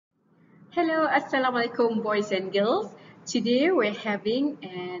Hello, Assalamualaikum boys and girls. Today we're having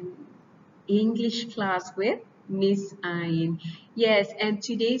an English class with Miss Ain. Yes, and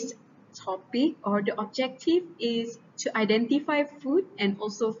today's topic or the objective is to identify food and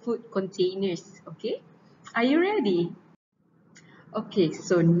also food containers. Okay, are you ready? Okay,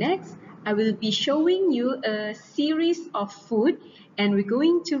 so next I will be showing you a series of food and we're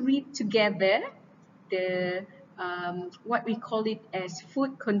going to read together the what we call it as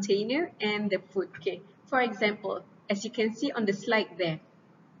food container and the food. Okay, for example, as you can see on the slide there,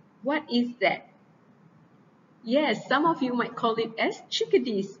 what is that? Yes, some of you might call it as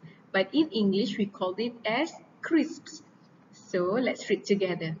chickadees, but in English we call it as crisps. So let's read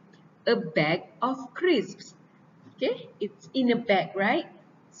together. A bag of crisps. Okay, it's in a bag, right?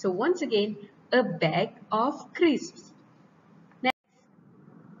 So once again, a bag of crisps. Next,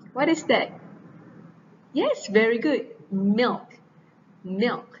 what is that? Yes, very good. Milk.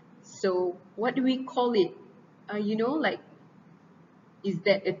 Milk. So what do we call it? Like, is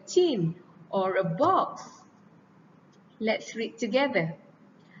that a tin or a box? Let's read together.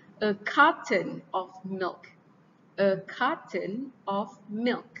 A carton of milk. A carton of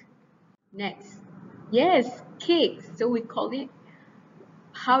milk. Next. Yes, cake. So we call it,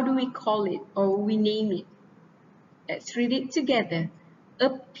 how do we call it or we name it? Let's read it together.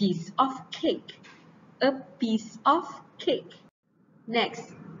 A piece of cake. A piece of cake.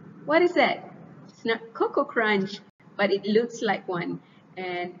 Next, what is that? It's not Cocoa Crunch, but it looks like one.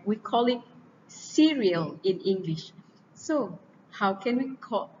 And we call it cereal in English. So,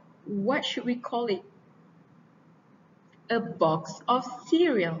 what should we call it? A box of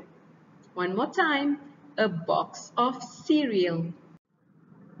cereal. One more time, a box of cereal.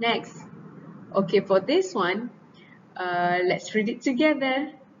 Next, okay, for this one, let's read it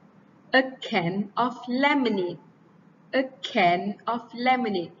together. A can of lemonade. A can of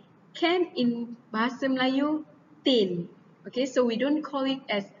lemonade. Can in Bahasa Melayu, tin. Okay, so we don't call it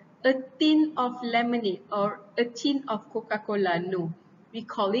as a tin of lemonade or a tin of Coca-Cola. No, we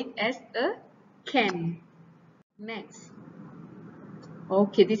call it as a can. Next.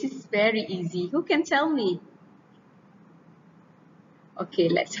 Okay, this is very easy. Who can tell me? Okay,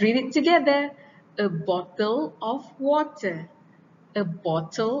 let's read it together. A bottle of water. A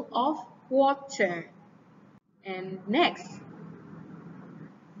bottle of water. And next,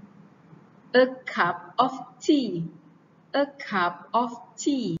 a cup of tea. A cup of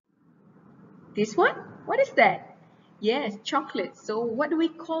tea. This one? What is that? Yes, chocolate. So what do we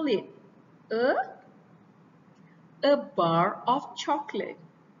call it? A, a bar of chocolate.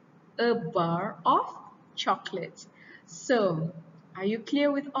 A bar of chocolate. So, are you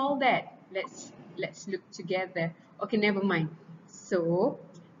clear with all that? Let's look together. Okay, never mind. So,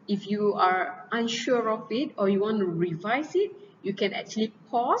 if you are unsure of it or you want to revise it, you can actually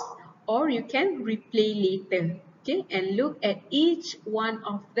pause or you can replay later. Okay, and look at each one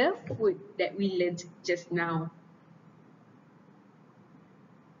of the food that we learned just now.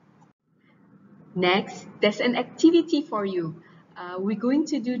 Next, there's an activity for you. We're going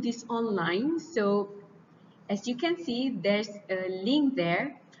to do this online. So as you can see, there's a link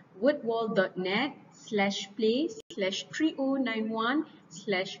there,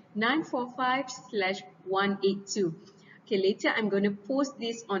 wordwall.net/play/3091/945/182. Okay, later I'm going to post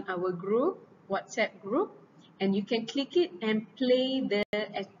this on our group, WhatsApp group, and you can click it and play the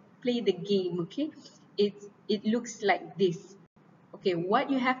game. Okay, it looks like this. Okay,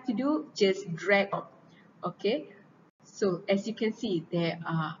 what you have to do, just drag up. Okay, so as you can see, there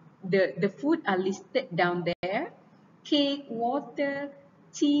are the food are listed down there: cake, water,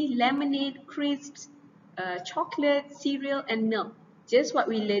 tea, lemonade, crisps, chocolate, cereal, and milk. Just what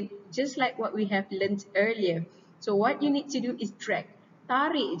we learned, just like what we have learned earlier. So what you need to do is drag,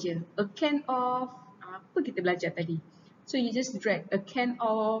 tarik je a can of apa kita belajar tadi. So you just drag a can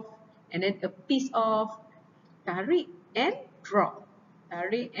of, and then a piece of, tarik and drop,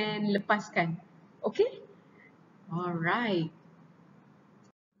 tarik and lepaskan. Okay. Alright,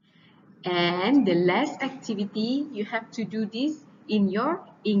 and the last activity, you have to do this in your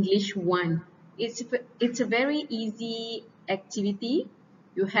English 1. It's a very easy activity.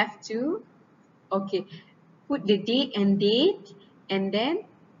 You have to, okay, put the day and date, and then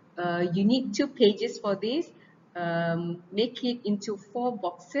you need 2 pages for this. Make it into 4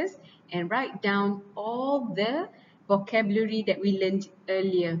 boxes and write down all the vocabulary that we learned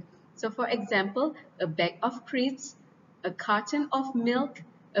earlier. So for example, a bag of crisps, a carton of milk,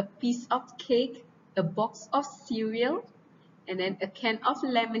 a piece of cake, a box of cereal, and then a can of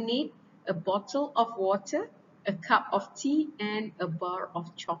lemonade, a bottle of water, a cup of tea, and a bar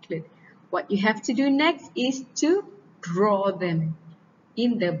of chocolate. What you have to do next is to draw them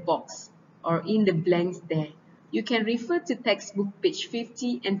in the box. or in the blanks there. You can refer to textbook page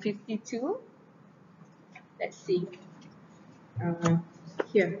 50 and 52. Let's see. Uh,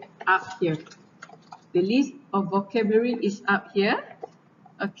 Here, up here. The list of vocabulary is up here.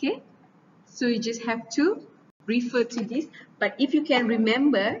 Okay. So you just have to refer to this. But if you can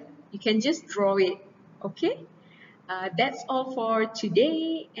remember, you can just draw it. Okay. That's all for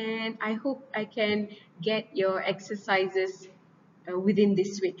today, and I hope I can get your exercises within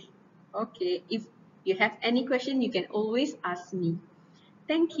this week. Okay, if you have any question, you can always ask me.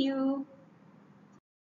 Thank you.